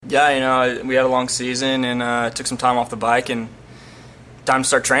Yeah, we had a long season and took some time off the bike and time to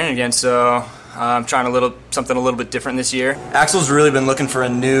start training again. So I'm trying something a little bit different this year. Axel's really been looking for a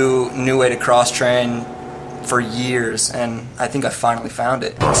new way to cross train for years, and I think I finally found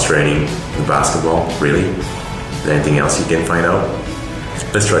it. Cross training in basketball, really? Is there anything else you can find out?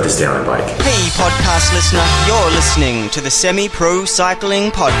 Let's try to stay on the bike. Hey, podcast listener, you're listening to the Semi-Pro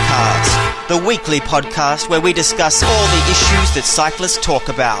Cycling Podcast, the weekly podcast where we discuss all the issues that cyclists talk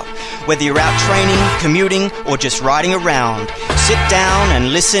about. Whether you're out training, commuting, or just riding around, sit down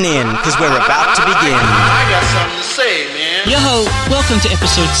and listen in, because we're about to begin. I got something to say, man. Yo-ho, welcome to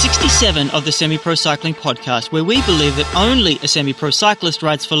episode 67 of the Semi-Pro Cycling Podcast, where we believe that only a semi-pro cyclist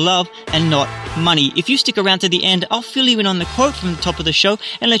rides for love and not money. If you stick around to the end, I'll fill you in on the quote from the top of the show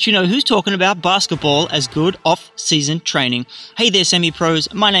and let you know who's talking about basketball as good off-season training. Hey there,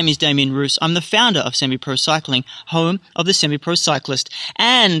 semi-pros. My name is Damien Roos. I'm the founder of Semi-Pro Cycling, home of the Semi-Pro Cyclist.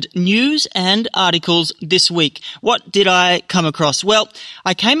 And news and articles this week. What did I come across? Well,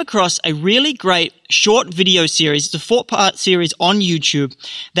 I came across a really great short video series. It's a 4-part series on YouTube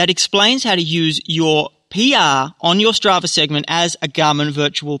that explains how to use your PR on your Strava segment as a Garmin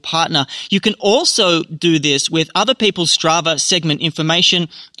virtual partner. You can also do this with other people's Strava segment information.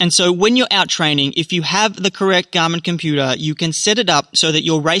 And so when you're out training, if you have the correct Garmin computer, you can set it up so that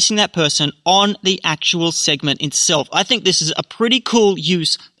you're racing that person on the actual segment itself. I think this is a pretty cool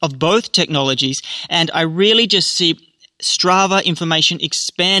use of both technologies, and I really just see Strava information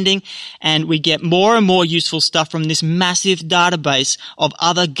expanding, and we get more and more useful stuff from this massive database of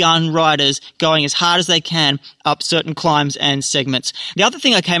other gun riders going as hard as they can up certain climbs and segments. The other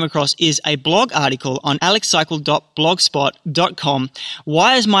thing I came across is a blog article on alexcycle.blogspot.com.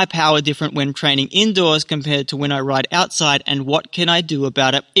 Why is my power different when training indoors compared to when I ride outside, and what can I do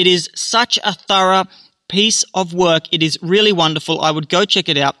about it? It is such a thorough piece of work. It is really wonderful. I would go check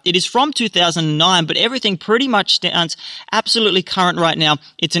it out. It is from 2009, but everything pretty much stands absolutely current right now.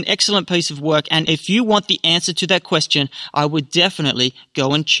 It's an excellent piece of work, and if you want the answer to that question, I would definitely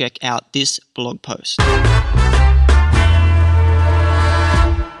go and check out this blog post.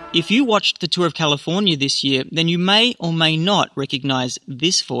 If you watched the Tour of California this year, then you may or may not recognize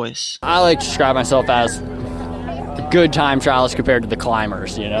this voice. I like to describe myself as a good time trialist compared to the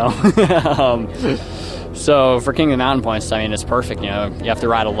climbers, you know? So for King of the Mountain Points, I mean, it's perfect. You know, you have to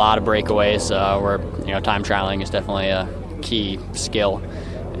ride a lot of breakaways where, you know, time trialing is definitely a key skill,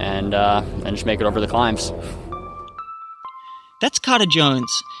 and just make it over the climbs. That's Carter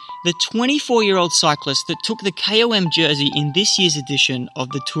Jones, the 24-year-old cyclist that took the KOM jersey in this year's edition of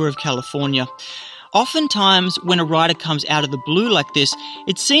the Tour of California. Oftentimes, when a rider comes out of the blue like this,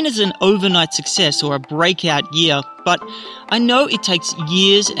 it's seen as an overnight success or a breakout year, but I know it takes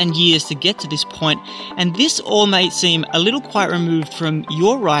years and years to get to this point, and this all may seem a little quite removed from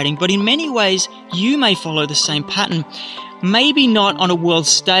your riding, but in many ways, you may follow the same pattern. Maybe not on a world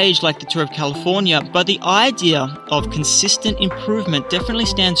stage like the Tour of California, but the idea of consistent improvement definitely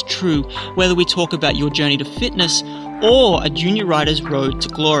stands true, whether we talk about your journey to fitness or a junior rider's road to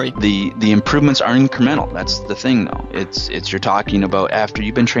glory. The improvements are incremental. That's the thing, though. It's you're talking about after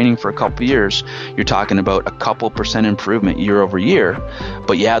you've been training for a couple years, you're talking about a couple % improvement year over year.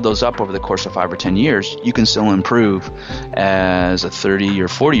 But you add those up over the course of 5 or 10 years, you can still improve as a 30 or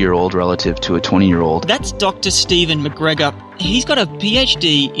 40-year-old relative to a 20-year-old. That's Dr. Stephen McGregor. He's got a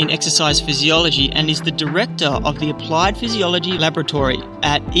PhD in exercise physiology and is the director of the Applied Physiology Laboratory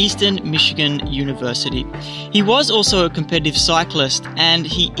at Eastern Michigan University. He was also a competitive cyclist, and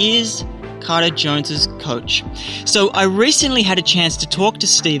he is Carter Jones's coach. So I recently had a chance to talk to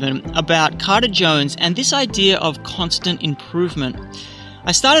Stephen about Carter Jones and this idea of constant improvement.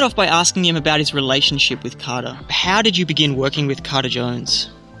 I started off by asking him about his relationship with Carter. How did you begin working with Carter Jones?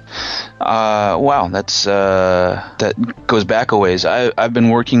 Wow, that goes back a ways. I've been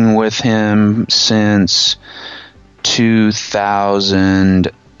working with him since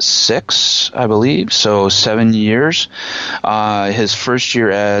 2006, I believe, so 7 years. His first year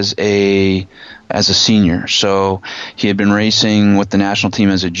as a senior. So he had been racing with the national team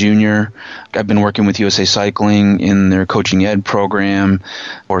as a junior. I've been working with USA Cycling in their coaching ed program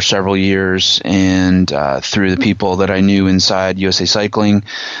for several years, and through the people that I knew inside USA Cycling,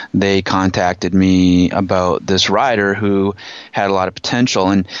 they contacted me about this rider who had a lot of potential.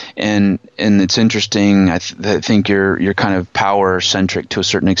 And it's interesting. I think you're kind of power centric to a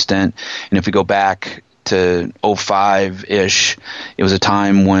certain extent. And if we go back to 05-ish, it was a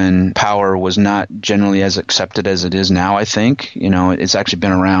time when power was not generally as accepted as it is now, I think. It's actually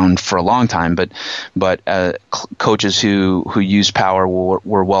been around for a long time, but coaches who use power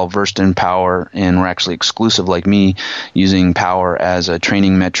were well versed in power and were actually exclusive, like me, using power as a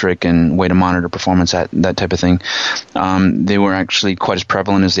training metric and way to monitor performance, that type of thing. They were actually quite as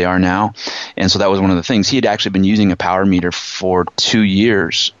prevalent as they are now. And so that was one of the things. He had actually been using a power meter for 2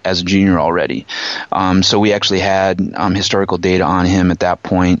 years as a junior already. So we actually had historical data on him at that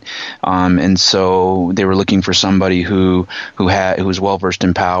point. And so they were looking for somebody who was well versed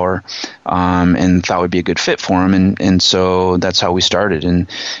in power and thought would be a good fit for him. And so that's how we started.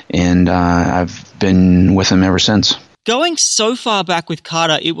 And I've been with him ever since. Going so far back with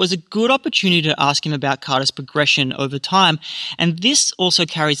Carter, it was a good opportunity to ask him about Carter's progression over time, and this also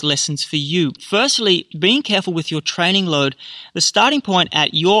carries lessons for you. Firstly, being careful with your training load. The starting point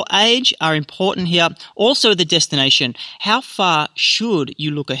at your age are important here. Also the destination. How far should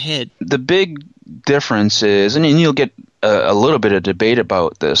you look ahead? The big difference is, and you'll get a little bit of debate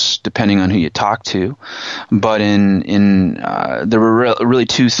about this depending on who you talk to, but there were really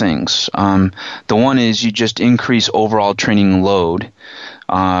two things. The one is you just increase overall training load.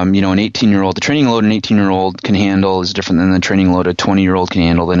 An 18-year-old, the training load an 18-year-old can handle is different than the training load a 20-year-old can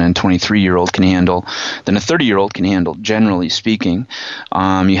handle, than a 23-year-old can handle, than a 30-year-old can handle, generally speaking.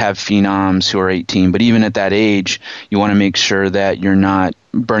 You have phenoms who are 18, but even at that age, you want to make sure that you're not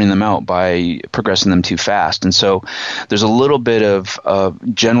burning them out by progressing them too fast. And so there's a little bit of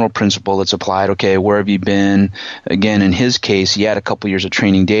general principle that's applied. Okay, where have you been? Again, in his case, he had a couple years of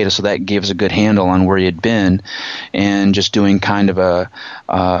training data, so that gave us a good handle on where he had been, and just doing kind of a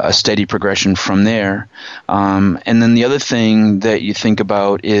steady progression from there. And then the other thing that you think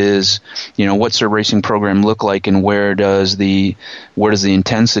about is, what's their racing program look like, and where does the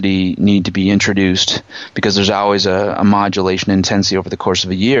intensity need to be introduced? Because there's always a modulation intensity over the course of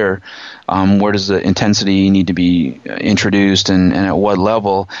a year. Where does the intensity need to be introduced, and at what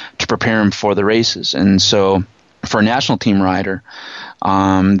level to prepare him for the races? And so for a national team rider,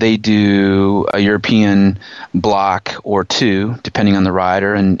 they do a European block or two, depending on the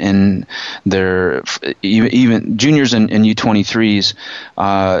rider, and they're even juniors and U23s.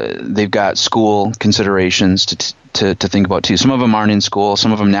 They've got school considerations to think about too. Some of them aren't in school.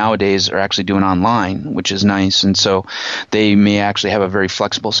 Some of them nowadays are actually doing online, which is nice, and so they may actually have a very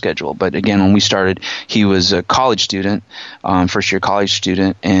flexible schedule. But again, when we started, he was a college student, first year college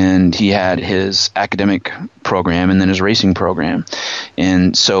student, and he had his academic program and then his racing program,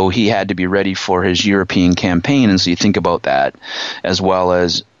 and so he had to be ready for his European campaign. And so you think about that, as well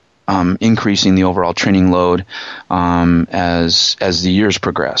as increasing the overall training load as the years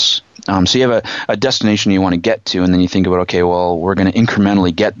progress. So you have a destination you want to get to, and then you think about, okay, well, we're going to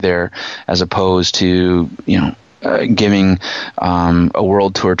incrementally get there, as opposed to giving a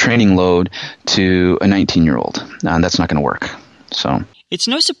world tour training load to a 19-year-old. That's not going to work. So it's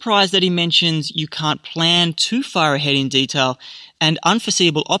no surprise that he mentions you can't plan too far ahead in detail, and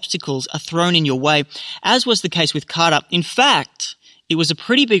unforeseeable obstacles are thrown in your way, as was the case with Carter. In fact, it was a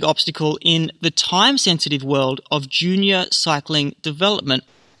pretty big obstacle in the time-sensitive world of junior cycling development.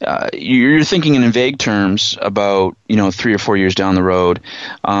 You're thinking in vague terms about 3 or 4 years down the road,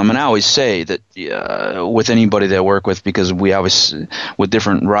 and I always say that with anybody that I work with, because we always, with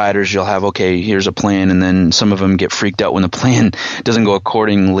different riders, you'll have, okay, here's a plan, and then some of them get freaked out when the plan doesn't go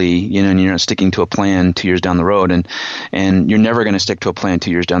accordingly, and you're not sticking to a plan 2 years down the road, and you're never going to stick to a plan 2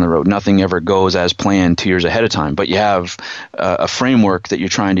 years down the road. Nothing ever goes as planned 2 years ahead of time, but you have a framework that you're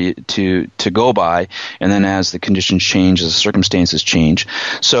trying to go by, and then as the conditions change, as the circumstances change.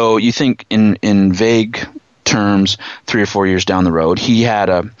 So you think in vague terms 3 or 4 years down the road. He had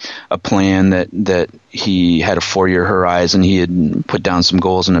a plan that he had a 4-year horizon. He had put down some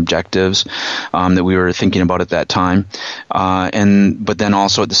goals and objectives that we were thinking about at that time. But then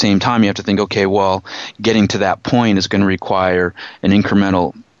also at the same time, you have to think, okay, well, getting to that point is going to require an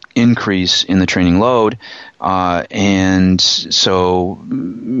incremental increase in the training load, and so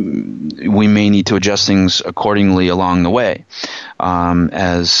we may need to adjust things accordingly along the way,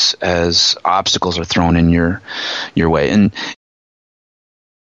 as obstacles are thrown in your way. And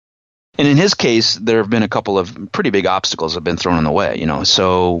in his case, there have been a couple of pretty big obstacles that have been thrown in the way,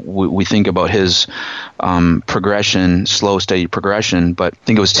 So we think about his progression, slow, steady progression. But I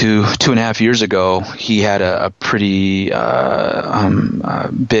think it was two and a half years ago, he had a pretty big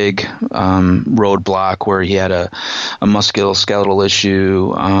roadblock where he had a musculoskeletal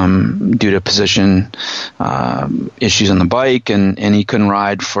issue due to position issues on the bike, and he couldn't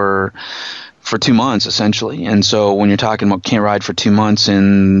ride for for 2 months essentially. And so when you're talking about can't ride for 2 months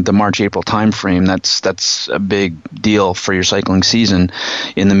in the March-April timeframe, that's a big deal for your cycling season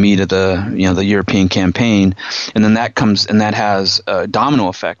in the meat of the European campaign. And then that has a domino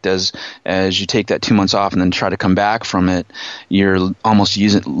effect as you take that 2 months off and then try to come back from it, you're almost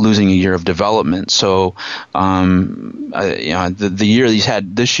losing a year of development. So the year he's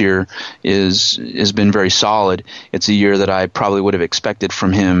had this year has been very solid. It's a year that I probably would have expected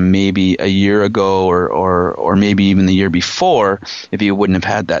from him maybe a year ago or maybe even the year before if he wouldn't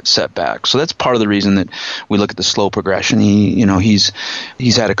have had that setback. So that's part of the reason that we look at the slow progression. He's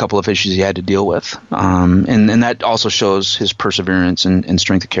had a couple of issues he had to deal with, and that also shows his perseverance and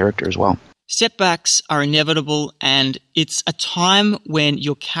strength of character as well. Setbacks are inevitable, and it's a time when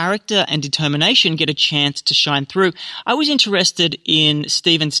your character and determination get a chance to shine through. I was interested in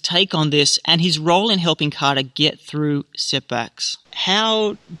Stephen's take on this and his role in helping Carter get through setbacks.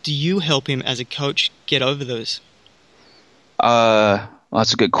 How do you help him as a coach get over those? Well,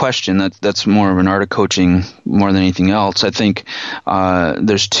 that's a good question. That's more of an art of coaching more than anything else. I think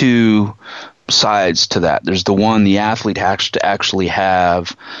there's two sides to that. There's the athlete has to actually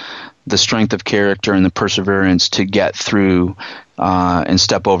have the strength of character and the perseverance to get through and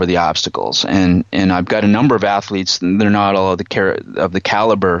step over the obstacles. And I've got a number of athletes. They're not all of the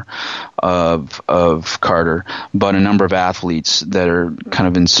caliber of Carter, but a number of athletes that are kind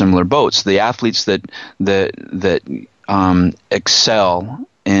of in similar boats. The athletes that excel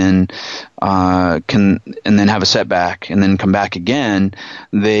and can and then have a setback and then come back again,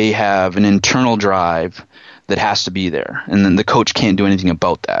 they have an internal drive that has to be there, and then the coach can't do anything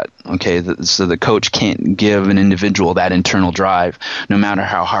about that. Okay, so the coach can't give an individual that internal drive, no matter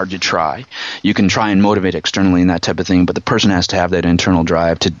how hard you try. You can try and motivate externally and that type of thing, but the person has to have that internal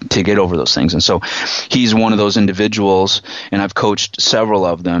drive to get over those things. And so he's one of those individuals, and I've coached several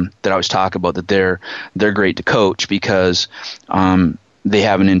of them that I always talk about that they're great to coach because they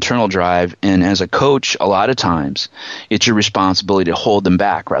have an internal drive, and as a coach, a lot of times, it's your responsibility to hold them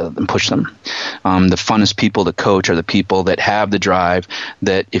back rather than push them. The funnest people to coach are the people that have the drive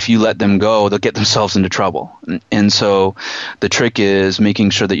that if you let them go, they'll get themselves into trouble. And so the trick is making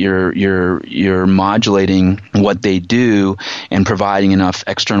sure that you're modulating what they do and providing enough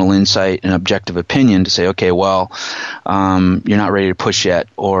external insight and objective opinion to say, okay, well, you're not ready to push yet,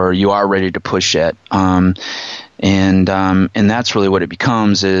 or you are ready to push yet. And that's really what it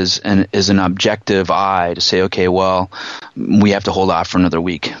becomes is an objective eye to say, okay, well, we have to hold off for another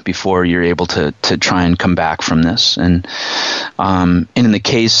week before you're able to try and come back from this. And in the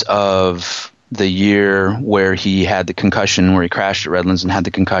case of the year where he had the concussion, where he crashed at Redlands and had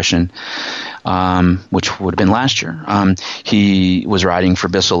the concussion, which would have been last year, he was riding for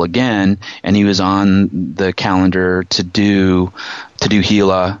Bissell again, and he was on the calendar to do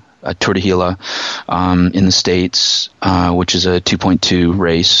Gila, Tour de Gila in the States, which is a 2.2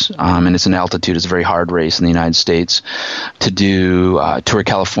 race, and it's an altitude. It's a very hard race in the United States. To do Tour of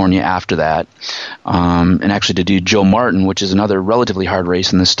California after that, and actually to do Joe Martin, which is another relatively hard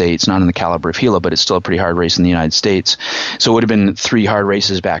race in the States, not in the caliber of Gila, but it's still a pretty hard race in the United States. So it would have been 3 hard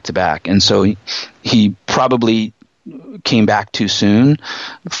races back to back. And so he probably came back too soon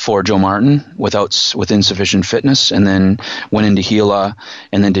for Joe Martin with insufficient fitness, and then went into Gila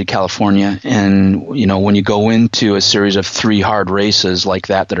and then did California. And when you go into a series of 3 hard races like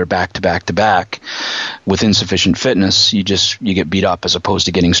that are back to back to back with insufficient fitness, you get beat up as opposed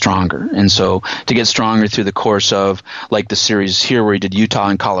to getting stronger. And so to get stronger through the course of like the series here where he did Utah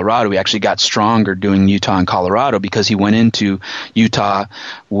and Colorado, he actually got stronger doing Utah and Colorado because he went into Utah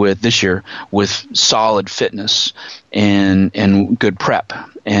this year with solid fitness and good prep.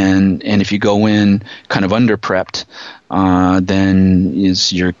 And if you go in kind of under prepped, then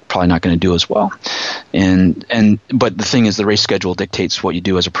you're probably not going to do as well. But the thing is, the race schedule dictates what you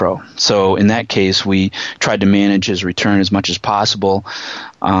do as a pro. So in that case, we tried to manage his return as much as possible,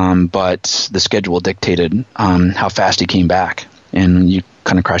 but the schedule dictated how fast he came back, and you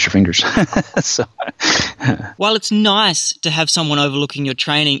kind of cross your fingers. So. While it's nice to have someone overlooking your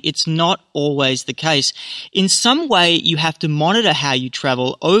training, it's not always the case. In some way, you have to monitor how you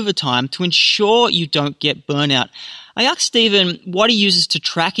travel over time to ensure you don't get burnout. I asked Stephen what he uses to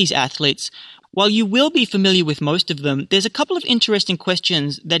track his athletes. While you will be familiar with most of them, there's a couple of interesting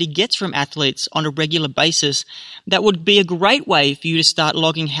questions that he gets from athletes on a regular basis that would be a great way for you to start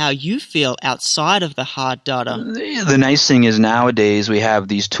logging how you feel outside of the hard data. The nice thing is nowadays we have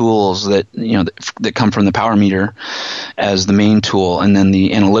these tools that that come from the Power Meter as the main tool, and then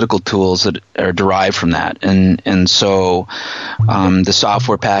the analytical tools that are derived from that, and so the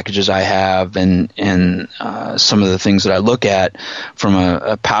software packages I have and some of the things that I look at from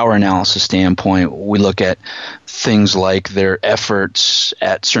a power analysis standpoint, we look at things like their efforts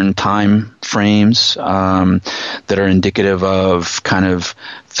at certain time frames that are indicative of kind of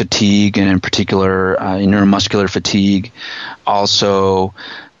fatigue, and in particular neuromuscular fatigue. Also,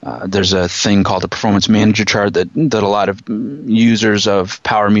 there's a thing called the Performance Manager chart that a lot of users of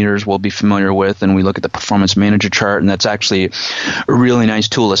power meters will be familiar with, and we look at the Performance Manager chart, and that's actually a really nice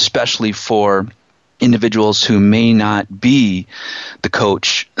tool, especially for individuals who may not be the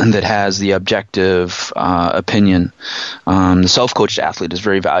coach that has the objective opinion. The self-coached athlete is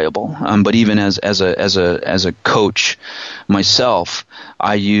very valuable, but even as a coach myself,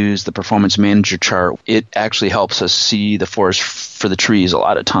 I use the Performance Manager chart. It actually helps us see the forest for the trees a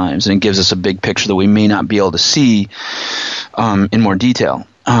lot of times, and it gives us a big picture that we may not be able to see in more detail.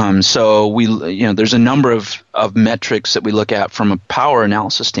 So there's a number of metrics that we look at from a power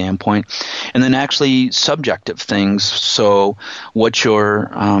analysis standpoint, and then actually subjective things. So what's your,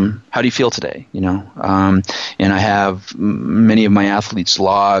 how do you feel today? And I have many of my athletes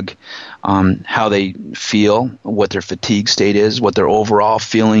log how they feel, what their fatigue state is, what their overall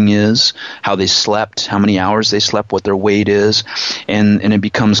feeling is, how they slept, how many hours they slept, what their weight is, and it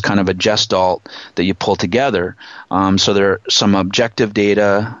becomes kind of a gestalt that you pull together. So there are some objective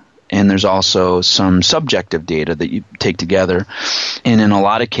data, and there's also some subjective data that you take together. And in a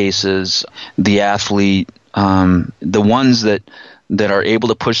lot of cases, the athlete, the ones that are able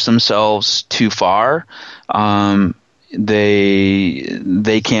to push themselves too far,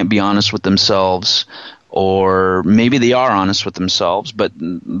 they can't be honest with themselves, or maybe they are honest with themselves, but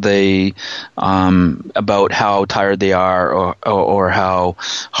they about how tired they are, or how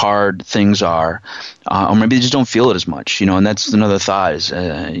hard things are, or maybe they just don't feel it as much, and that's another thought. Is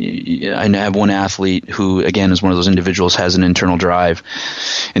I have one athlete who, again, is one of those individuals, has an internal drive,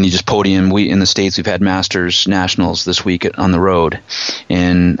 and he just podiumed. In the States, we've had Masters Nationals this week on the road,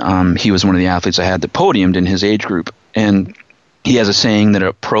 and he was one of the athletes I had that podiumed in his age group, and he has a saying that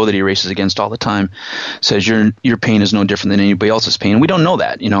a pro that he races against all the time says, your pain is no different than anybody else's pain. And we don't know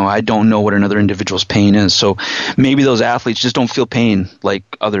that. I don't know what another individual's pain is. So maybe those athletes just don't feel pain like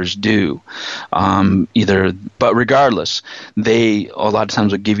others do. But regardless, they a lot of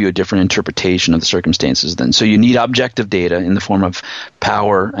times will give you a different interpretation of the circumstances then. So you need objective data in the form of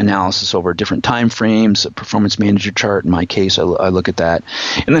power analysis over different time frames, a Performance Manager chart. In my case, I look at that.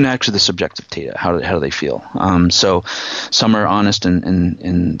 And then actually the subjective data, how do they feel? So some are honest,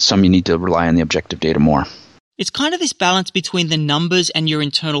 and some you need to rely on the objective data more. It's kind of this balance between the numbers and your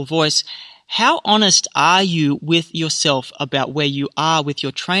internal voice. How honest are you with yourself about where you are with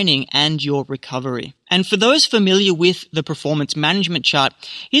your training and your recovery? And for those familiar with the performance management chart,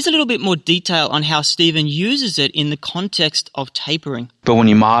 here's a little bit more detail on how Stephen uses it in the context of tapering. But when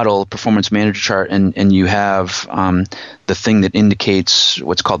you model a performance manager chart and you have the thing that indicates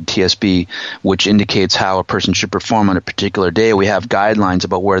what's called TSB, which indicates how a person should perform on a particular day, we have guidelines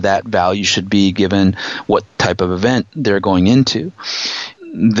about where that value should be given what type of event they're going into.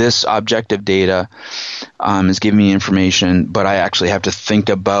 This objective data is giving me information, but I actually have to think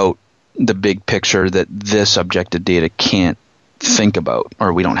about the big picture that this objective data can't think about,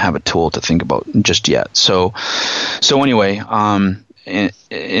 or we don't have a tool to think about just yet. So anyway,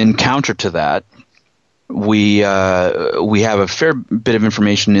 in counter to that, we have a fair bit of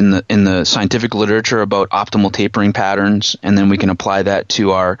information in the scientific literature about optimal tapering patterns, and then we can apply that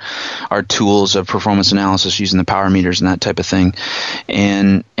to our tools of performance analysis using the power meters and that type of thing.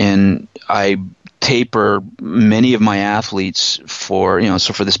 And I taper many of my athletes for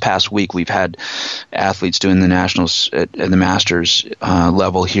this past week we've had athletes doing the nationals at the Masters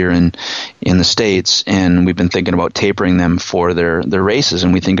level here in the States, and we've been thinking about tapering them for their races,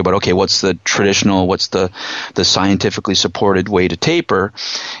 and we think about, okay, what's the traditional, what's the scientifically supported way to taper,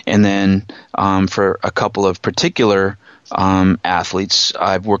 and then for a couple of particular athletes,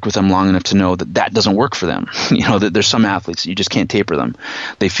 I've worked with them long enough to know that doesn't work for them. That there's some athletes that you just can't taper them.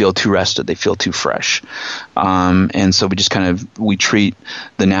 They feel too rested. They feel too fresh. And so we treat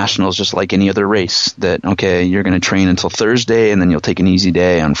the nationals just like any other race, that, okay, you're going to train until Thursday, and then you'll take an easy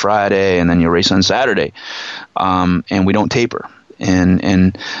day on Friday, and then you'll race on Saturday. And we don't taper.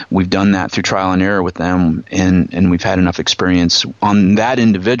 And we've done that through trial and error with them, and we've had enough experience on that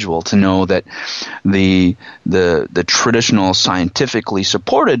individual to know that the traditional scientifically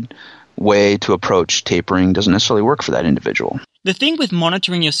supported way to approach tapering doesn't necessarily work for that individual. The thing with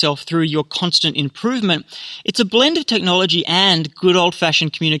monitoring yourself through your constant improvement, it's a blend of technology and good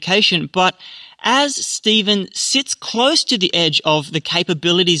old-fashioned communication, but As Stephen sits close to the edge of the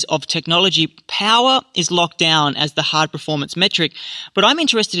capabilities of technology, power is locked down as the hard performance metric, but I'm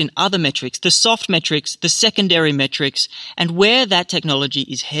interested in other metrics, the soft metrics, the secondary metrics, and where that technology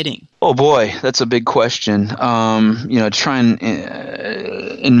is heading. Oh boy, that's a big question. Try and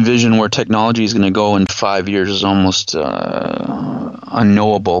envision where technology is going to go in 5 years is almost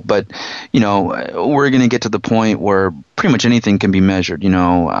unknowable. But, we're going to get to the point where pretty much anything can be measured,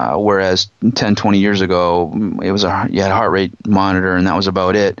 whereas 10, 20 years ago, you had a heart rate monitor and that was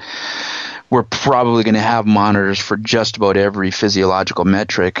about it. We're probably going to have monitors for just about every physiological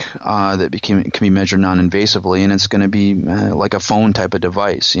metric that can be measured non-invasively, and it's going to be like a phone type of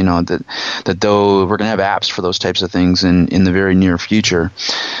device. That though we're going to have apps for those types of things in the very near future,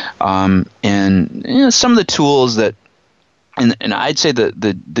 and some of the tools that. And I'd say that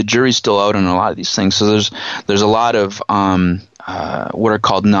the jury's still out on a lot of these things. So there's a lot of what are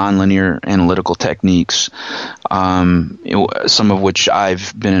called nonlinear analytical techniques, some of which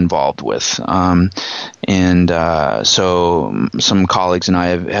I've been involved with. So some colleagues and I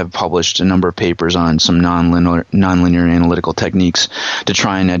have published a number of papers on some nonlinear analytical techniques to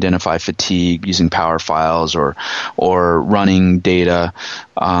try and identify fatigue using power files or running data.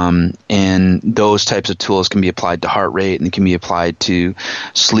 And those types of tools can be applied to heart rate and they can be applied to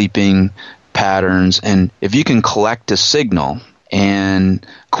sleeping patterns. And if you can collect a signal and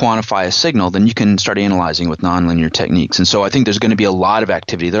quantify a signal, then you can start analyzing with nonlinear techniques. And so I think there's going to be a lot of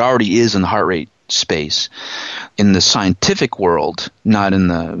activity that already is in the heart rate space in the scientific world, not in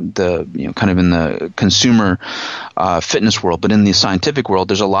the kind of in the consumer fitness world, but in the scientific world,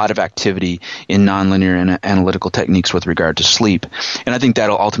 there's a lot of activity in nonlinear analytical techniques with regard to sleep, and I think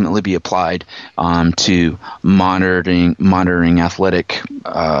that'll ultimately be applied to monitoring athletic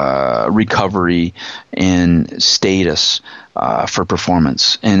recovery and status for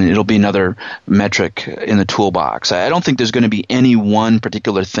performance, and it'll be another metric in the toolbox. I don't think there's going to be any one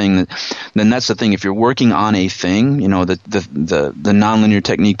particular thing. Then that's the thing. If you're working on a thing, the nonlinear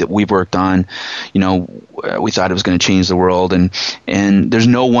technique that we've worked on, we thought it was going to change the world, and there's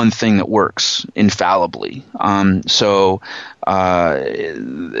no one thing that works infallibly. So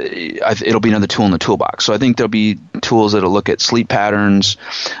it'll be another tool in the toolbox. So I think there'll be tools that'll look at sleep patterns,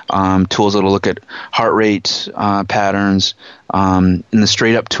 tools that'll look at heart rate patterns, and the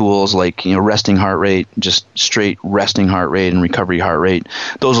straight up tools like resting heart rate, just straight resting heart rate and recovery heart rate.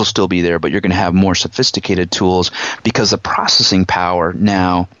 Those will still be there, but you're going to have more sophisticated tools because the processing power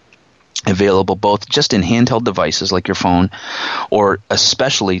now available both just in handheld devices like your phone, or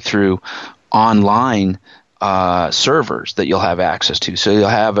especially through online servers that you'll have access to. So you'll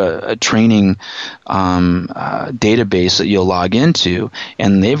have a training database that you'll log into,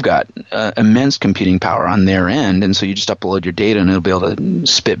 and they've got immense computing power on their end. And so you just upload your data, and it'll be able to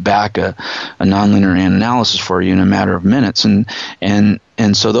spit back a nonlinear analysis for you in a matter of minutes. And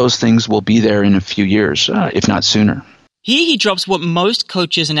so those things will be there in a few years, if not sooner. Here he drops what most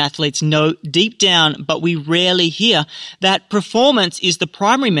coaches and athletes know deep down, but we rarely hear, that performance is the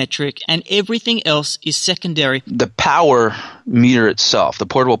primary metric and everything else is secondary. The power meter itself, the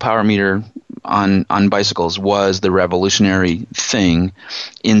portable power meter on bicycles, was the revolutionary thing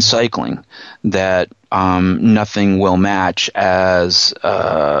in cycling that nothing will match as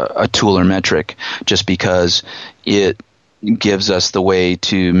a tool or metric, just because it gives us the way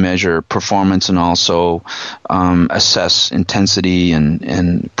to measure performance and also assess intensity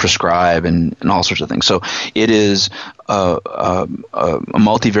and prescribe and all sorts of things. So it is a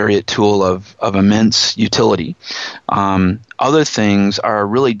multivariate tool of immense utility. Other things are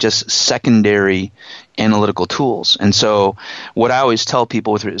really just secondary analytical tools. And so what I always tell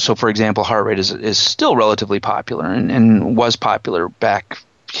people so for example, heart rate is still relatively popular and was popular back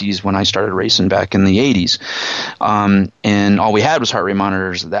when I started racing back in the 80s. And all we had was heart rate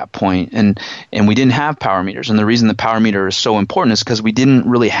monitors at that point, and we didn't have power meters. And the reason the power meter is so important is because we didn't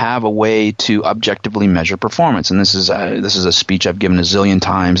really have a way to objectively measure performance. And this is a speech I've given a zillion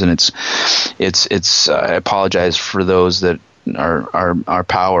times, and it's I apologize for those that are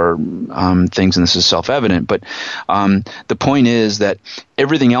power things, and this is self-evident, but the point is that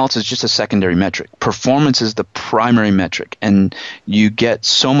everything else is just a secondary metric. Performance is the primary metric, and you get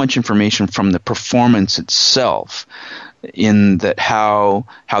so much information from the performance itself, in that how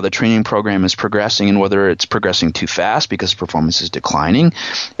the training program is progressing and whether it's progressing too fast because performance is declining,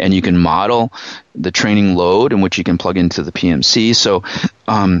 and you can model the training load in which you can plug into the PMC. So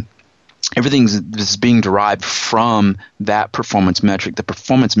everything is being derived from that performance metric. The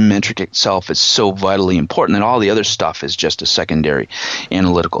performance metric itself is so vitally important that all the other stuff is just a secondary.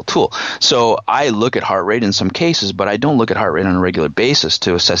 analytical tool. So I look at heart rate in some cases, but I don't look at heart rate on a regular basis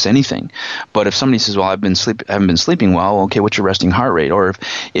to assess anything. But if somebody says, well, I haven't been sleeping well, okay, what's your resting heart rate? Or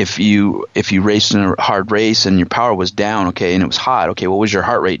if you raced in a hard race and your power was down, okay, and it was hot, okay, what was your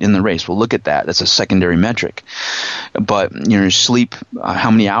heart rate in the race? Well, look at that. That's a secondary metric. But your sleep,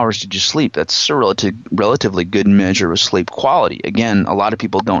 how many hours did you sleep? That's a relatively good measure of sleep quality. Again, a lot of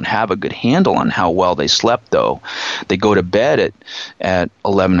people don't have a good handle on how well they slept, though. They go to bed at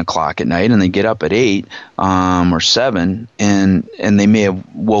 11 o'clock at night and they get up at 8 or 7, and they may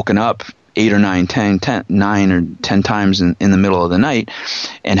have woken up 8 or 9 or 10 times in the middle of the night,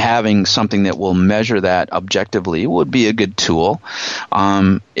 and having something that will measure that objectively would be a good tool.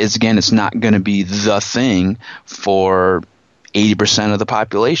 It's not going to be the thing for 80% of the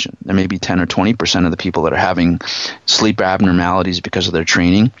population. There may be 10 or 20% of the people that are having sleep abnormalities because of their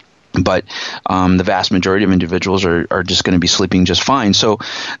training. But the vast majority of individuals are just going to be sleeping just fine. So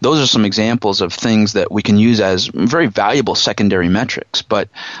those are some examples of things that we can use as very valuable secondary metrics, but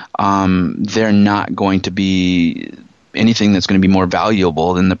they're not going to be anything that's going to be more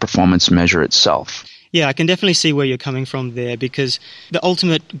valuable than the performance measure itself. Yeah, I can definitely see where you're coming from there, because the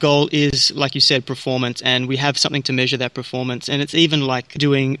ultimate goal is, like you said, performance, and we have something to measure that performance. And it's even like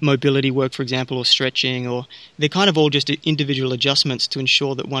doing mobility work, for example, or stretching, or they're kind of all just individual adjustments to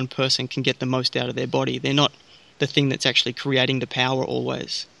ensure that one person can get the most out of their body. They're not the thing that's actually creating the power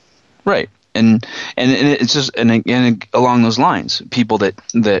always. Right. And it's just, and again, along those lines, people that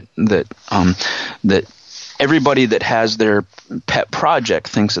everybody that has their pet project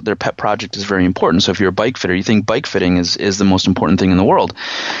thinks that their pet project is very important. So if you're a bike fitter, you think bike fitting is the most important thing in the world,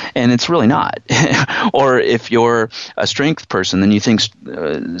 and it's really not. Or if you're a strength person, then you think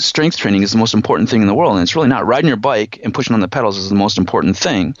strength training is the most important thing in the world, and it's really not. Riding your bike and pushing on the pedals is the most important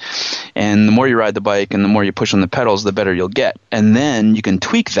thing. And the more you ride the bike and the more you push on the pedals, the better you'll get. And then you can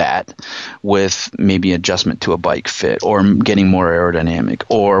tweak that with maybe adjustment to a bike fit, or getting more aerodynamic,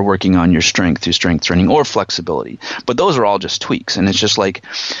 or working on your strength through strength training, or flexibility. But those are all just tweaks, and it's just like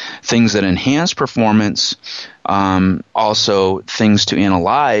things that enhance performance, also things to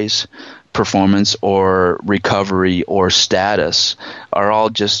analyze performance or recovery or status are all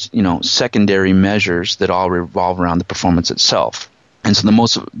just, secondary measures that all revolve around the performance itself. And so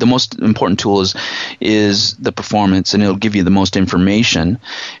the most important tool is the performance, and it'll give you the most information,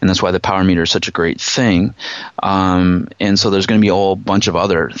 and that's why the power meter is such a great thing. And so there's going to be a whole bunch of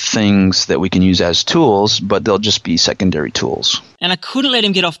other things that we can use as tools, but they'll just be secondary tools. And I couldn't let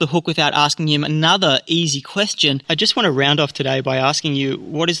him get off the hook without asking him another easy question. I just want to round off today by asking you,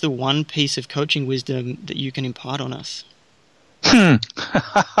 what is the one piece of coaching wisdom that you can impart on us?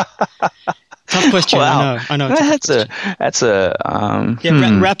 Tough question. Wow. I know.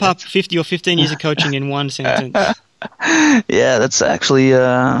 Wrap up 50 or 15 years of coaching in one sentence. Yeah, that's actually,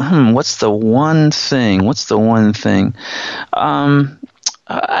 what's the one thing?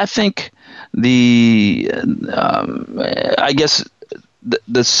 I think I guess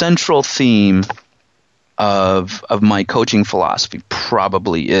the central theme of my coaching philosophy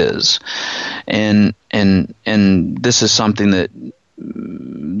probably is, and this is something that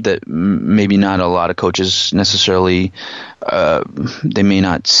maybe not a lot of coaches necessarily they may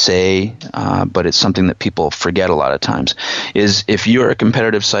not say, but it's something that people forget a lot of times, is if you're a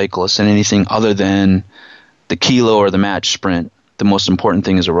competitive cyclist in anything other than the kilo or the match sprint, the most important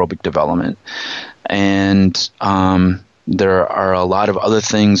thing is aerobic development. And there are a lot of other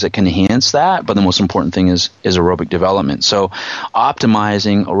things that can enhance that, but the most important thing is aerobic development. So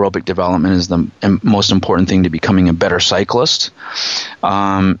optimizing aerobic development is the most important thing to becoming a better cyclist.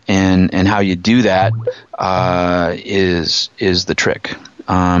 And how you do that is the trick.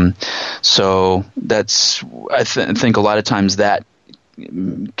 So that's I think a lot of times that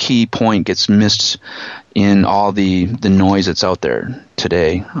key point gets missed in all the noise that's out there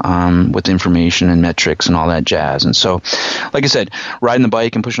today, with information and metrics and all that jazz. And so, like I said, riding the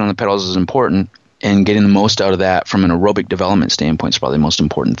bike and pushing on the pedals is important, and getting the most out of that from an aerobic development standpoint is probably the most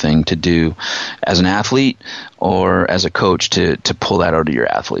important thing to do as an athlete or as a coach to pull that out of your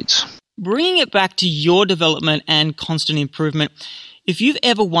athletes. Bringing it back to your development and constant improvement, if you've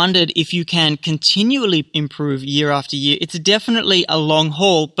ever wondered if you can continually improve year after year, it's definitely a long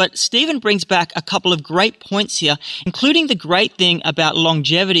haul, but Stephen brings back a couple of great points here, including the great thing about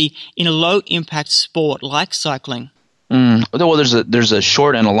longevity in a low-impact sport like cycling. Well, there's a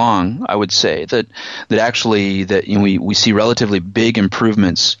short and a long. I would say that actually we see relatively big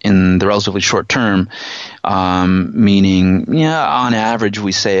improvements in the relatively short term, meaning on average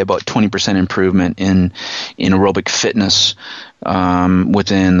we say about 20% improvement in aerobic fitness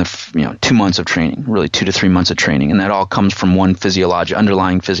within the 2 months of training, really 2 to 3 months of training, and that all comes from one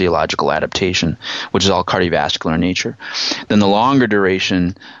underlying physiological adaptation, which is all cardiovascular in nature. Then the longer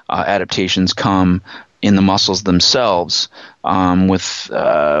duration adaptations come in the muscles themselves, with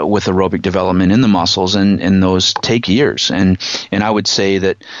aerobic development in the muscles, and those take years. And I would say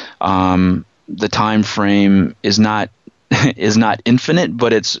that the time frame is not infinite,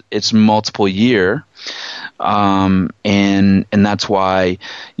 but it's multiple year. And that's why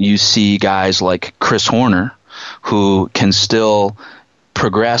you see guys like Chris Horner who can still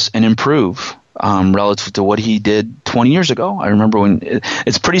progress and improve relative to what he did 20 years ago. I remember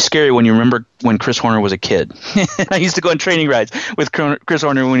it's pretty scary when you remember when Chris Horner was a kid. I used to go on training rides with Chris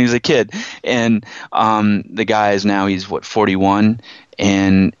Horner when he was a kid, and the guy is now, he's 41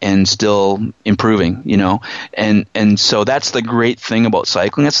 and still improving, and so that's the great thing about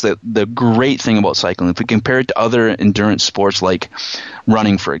cycling. That's the great thing about cycling. If we compare it to other endurance sports like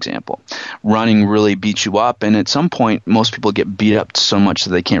running, for example, running really beats you up, and at some point most people get beat up so much that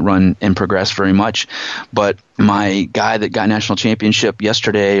they can't run and progress very much. But my guy that got national championship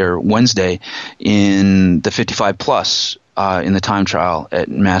yesterday or Wednesday in the 55 plus in the time trial at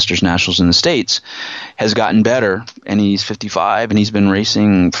Masters Nationals in the States has gotten better, and he's 55 and he's been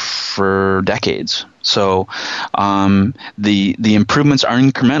racing for decades. So the improvements are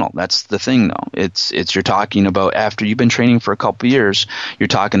incremental. That's the thing, though. It's you're talking about, after you've been training for a couple of years, you're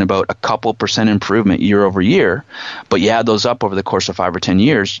talking about a couple % improvement year over year. But you add those up over the course of 5 or 10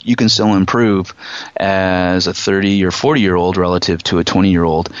 years, you can still improve as a 30 or 40-year-old relative to a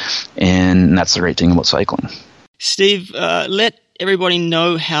 20-year-old, and that's the great thing about cycling. Steve, let everybody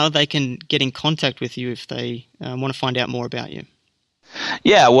know how they can get in contact with you if they want to find out more about you.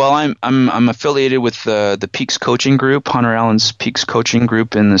 Yeah, well, I'm affiliated with the Peaks Coaching Group, Hunter Allen's Peaks Coaching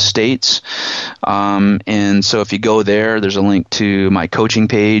Group in the States, and so if you go there, there's a link to my coaching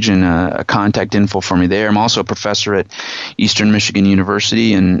page and a contact info for me there. I'm also a professor at Eastern Michigan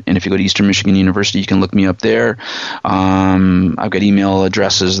University, and if you go to Eastern Michigan University, you can look me up there. I've got email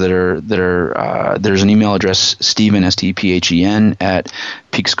addresses that are there's an email address, Stephen, STPHEN, at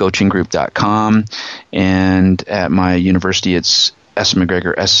peakscoachinggroup.com, and at my university it's S.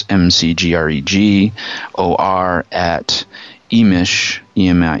 McGregor, SMCGREGOR at emich.edu.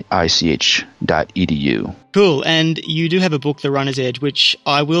 Cool. And you do have a book, The Runner's Edge, which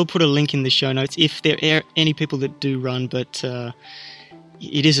I will put a link in the show notes if there are any people that do run, but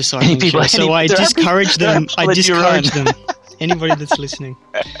it is a cycling show, so I discourage them. Anybody that's listening.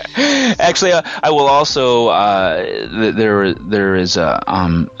 Actually, I will also. There is a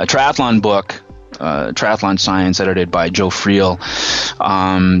triathlon book. Triathlon Science, edited by Joe Friel,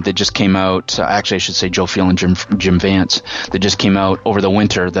 that just came out. Actually, I should say Joe Friel and Jim Vance, that just came out over the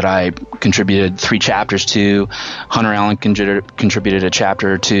winter, that I contributed 3 chapters to. Hunter Allen contributed a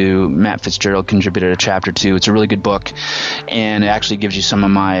chapter to. Matt Fitzgerald contributed a chapter to. It's a really good book, and it actually gives you some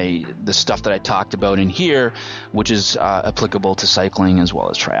of the stuff that I talked about in here, which is applicable to cycling as well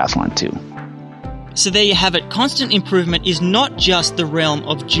as triathlon too. So there you have it. Constant improvement is not just the realm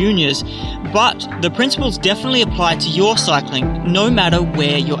of juniors, but the principles definitely apply to your cycling, no matter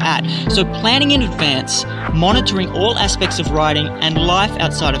where you're at. So planning in advance, monitoring all aspects of riding and life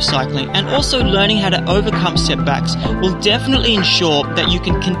outside of cycling, and also learning how to overcome setbacks will definitely ensure that you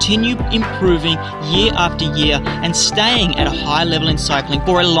can continue improving year after year and staying at a high level in cycling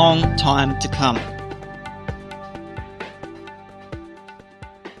for a long time to come.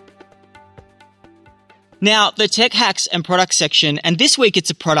 Now, the tech hacks and product section, and this week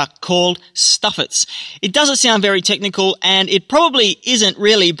it's a product called Stuffits. It doesn't sound very technical, and it probably isn't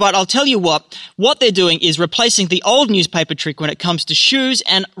really, but I'll tell you what they're doing is replacing the old newspaper trick when it comes to shoes,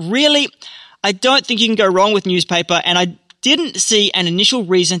 and really, I don't think you can go wrong with newspaper, and I didn't see an initial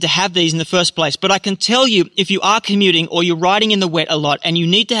reason to have these in the first place, but I can tell you, if you are commuting or you're riding in the wet a lot and you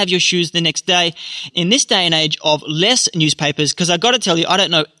need to have your shoes the next day, in this day and age of less newspapers, because I got to tell you, I don't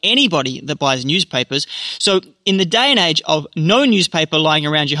know anybody that buys newspapers, so in the day and age of no newspaper lying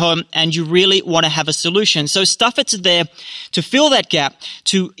around your home, and you really want to have a solution. So Stuffits are there to fill that gap,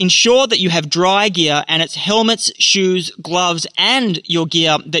 to ensure that you have dry gear, and it's helmets, shoes, gloves, and your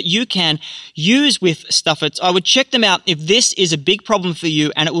gear that you can use with Stuffits. I would check them out if this is a big problem for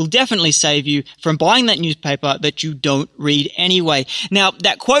you, and it will definitely save you from buying that newspaper that you don't read anyway. Now,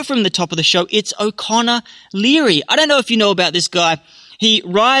 that quote from the top of the show, it's O'Connor Leary. I don't know if you know about this guy. He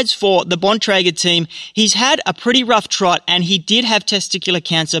rides for the Bontrager team. He's had a pretty rough trot, and he did have testicular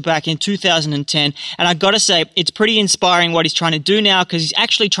cancer back in 2010. And I got to say, it's pretty inspiring what he's trying to do now, because he's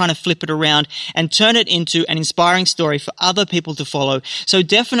actually trying to flip it around and turn it into an inspiring story for other people to follow. So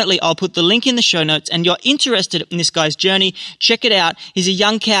definitely, I'll put the link in the show notes, and you're interested in this guy's journey, check it out. He's a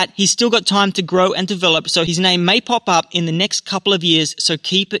young cat. He's still got time to grow and develop, so his name may pop up in the next couple of years, so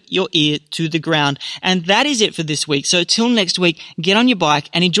keep your ear to the ground. And that is it for this week. So till next week, get on your bike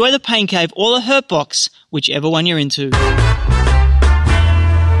and enjoy the Pain Cave or the Hurt Box, whichever one you're into.